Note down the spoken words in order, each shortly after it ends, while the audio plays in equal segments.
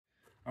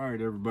All right,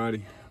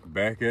 everybody,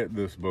 back at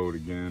this boat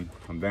again.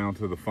 I'm down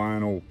to the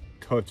final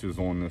touches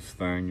on this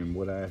thing, and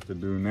what I have to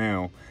do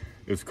now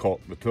is caulk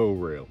the tow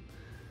rail.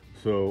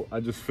 So I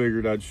just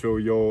figured I'd show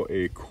y'all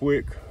a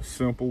quick,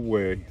 simple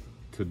way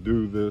to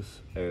do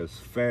this as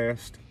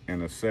fast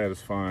and as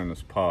satisfying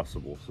as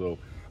possible. So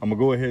I'm gonna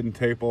go ahead and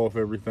tape off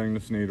everything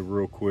that's needed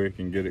real quick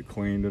and get it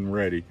cleaned and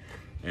ready,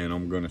 and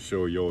I'm gonna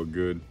show y'all a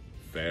good,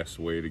 fast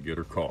way to get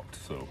her caulked.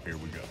 So here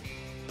we go.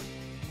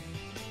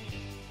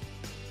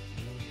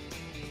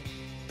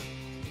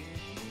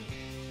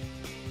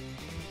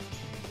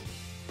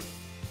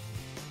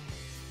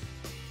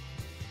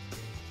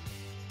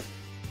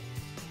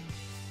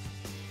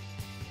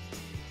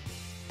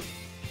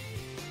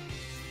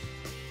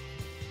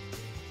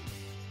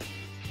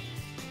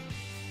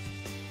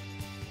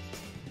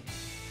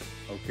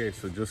 Okay,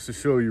 so just to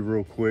show you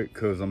real quick,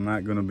 because I'm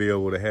not going to be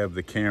able to have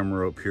the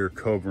camera up here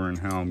covering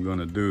how I'm going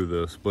to do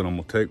this, but I'm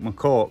going to take my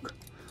caulk,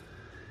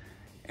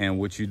 and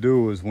what you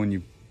do is when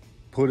you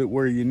put it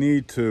where you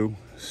need to,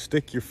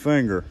 stick your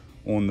finger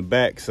on the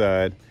back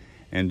side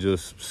and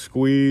just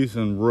squeeze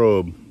and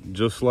rub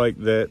just like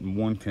that in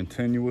one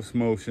continuous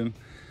motion.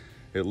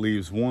 It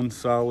leaves one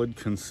solid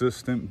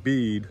consistent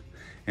bead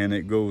and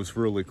it goes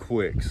really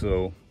quick.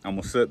 So I'm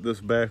gonna set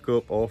this back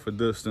up off a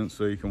distance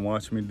so you can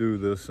watch me do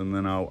this, and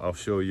then I'll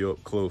show you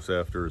up close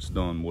after it's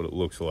done what it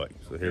looks like.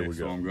 So here we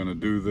go. So I'm gonna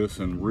do this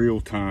in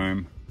real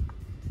time,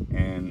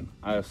 and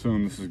I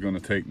assume this is gonna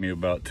take me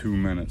about 2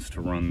 minutes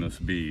to run this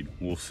bead.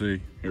 We'll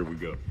see. Here we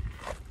go.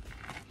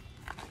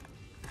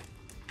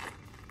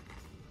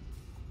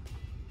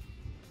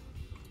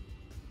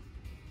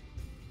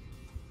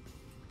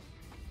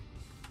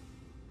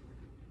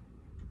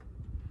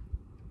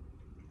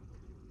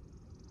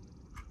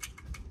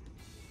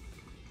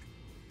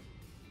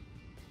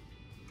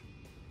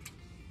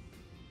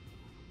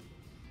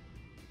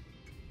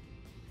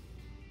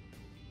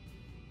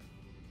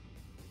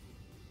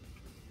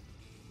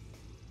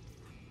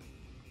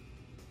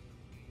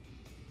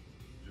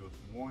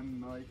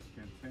 One nice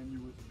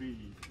continuous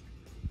bead,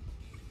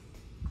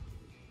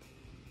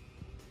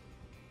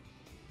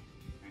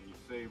 and you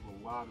save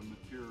a lot of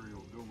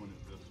material doing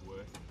it this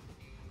way.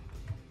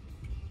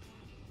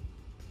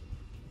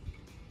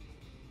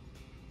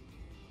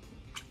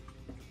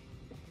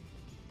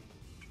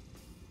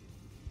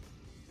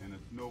 And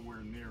it's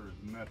nowhere near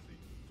as messy.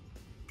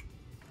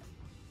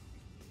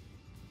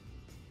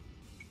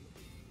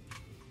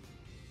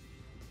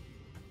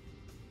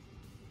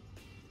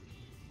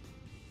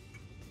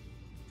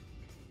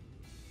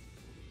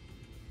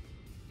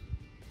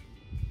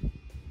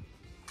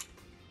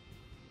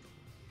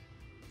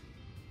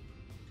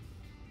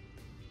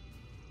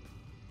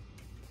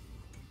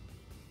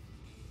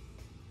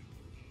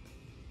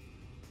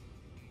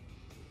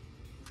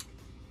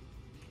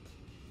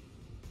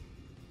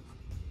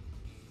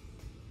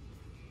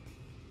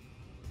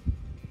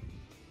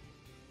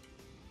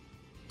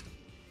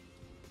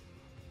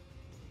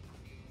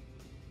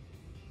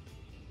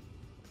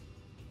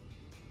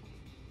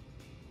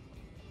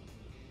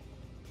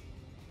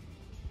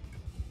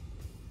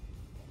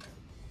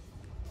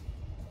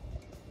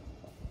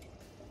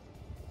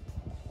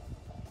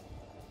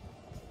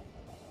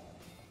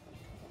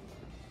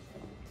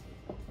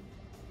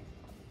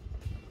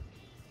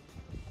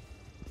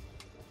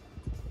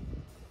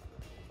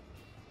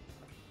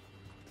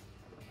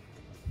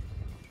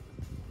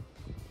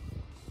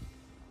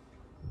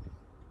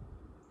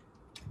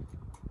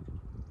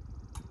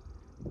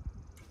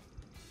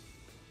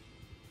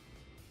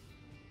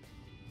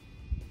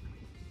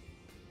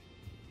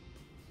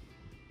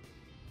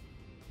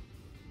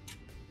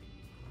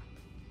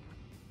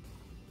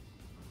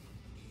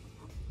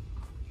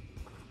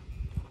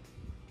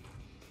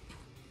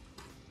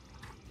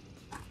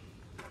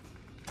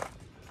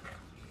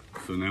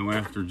 So now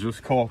after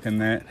just caulking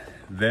that,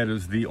 that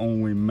is the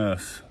only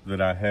mess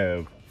that I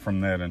have from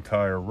that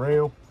entire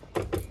rail.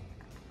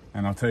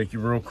 And I'll take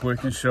you real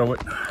quick and show it.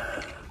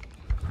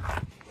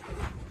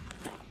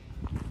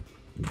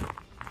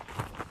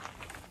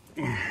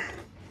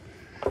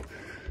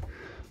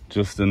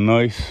 Just a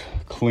nice,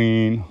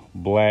 clean,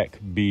 black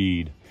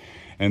bead.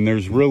 And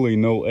there's really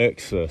no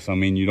excess. I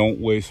mean, you don't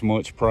waste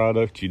much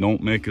product. You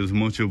don't make as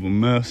much of a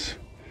mess.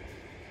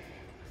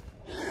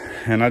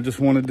 And I just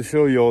wanted to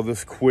show you all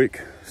this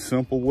quick,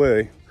 simple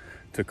way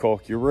to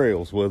caulk your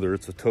rails, whether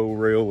it's a tow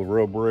rail, a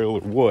rub rail, or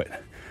what.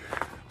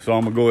 So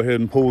I'm gonna go ahead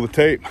and pull the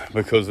tape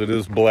because it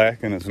is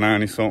black and it's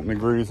 90-something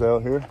degrees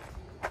out here.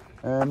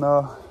 And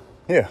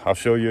yeah, I'll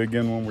show you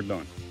again when we're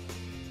done.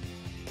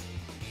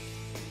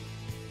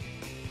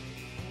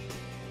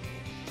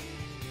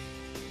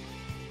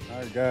 All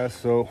right, guys,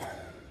 so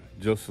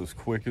just as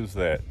quick as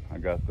that, I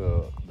got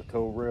the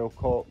tow rail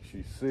caulk.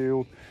 She's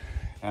sealed.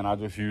 And I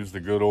just use the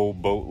good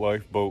old Boat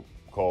Life boat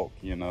caulk.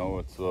 You know,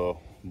 it's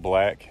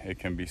black. It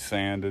can be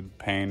sanded,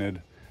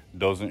 painted,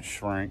 doesn't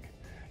shrink.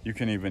 You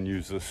can even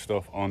use this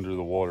stuff under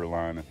the water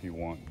line if you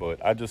want, but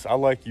I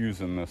like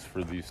using this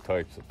for these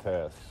types of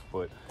tasks.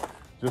 But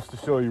just to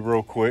show you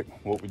real quick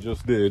what we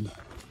just did,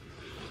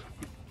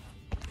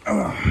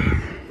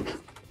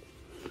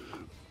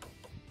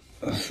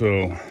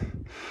 So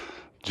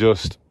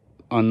just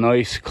a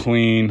nice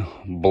clean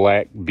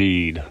black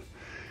bead.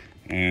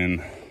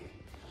 And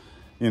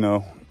you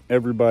know,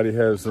 everybody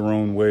has their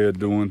own way of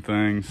doing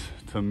things.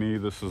 To me,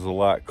 this is a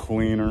lot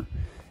cleaner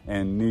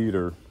and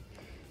neater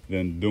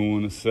than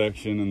doing a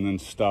section and then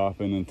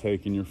stopping and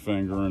taking your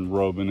finger and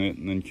rubbing it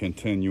and then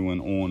continuing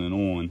on and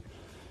on,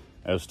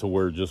 as to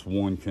where just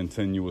one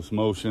continuous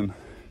motion.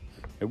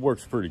 It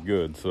works pretty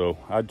good, so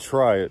I'd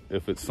try it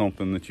if it's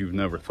something that you've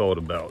never thought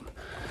about.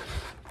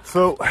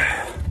 So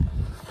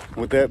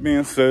with that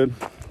being said,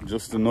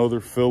 just another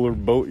filler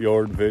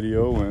boatyard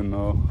video, and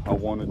I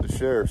wanted to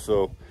share.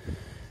 So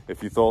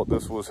if you thought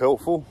this was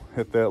helpful,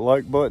 hit that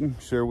like button,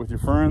 share with your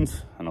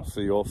friends, and I'll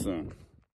see you all soon.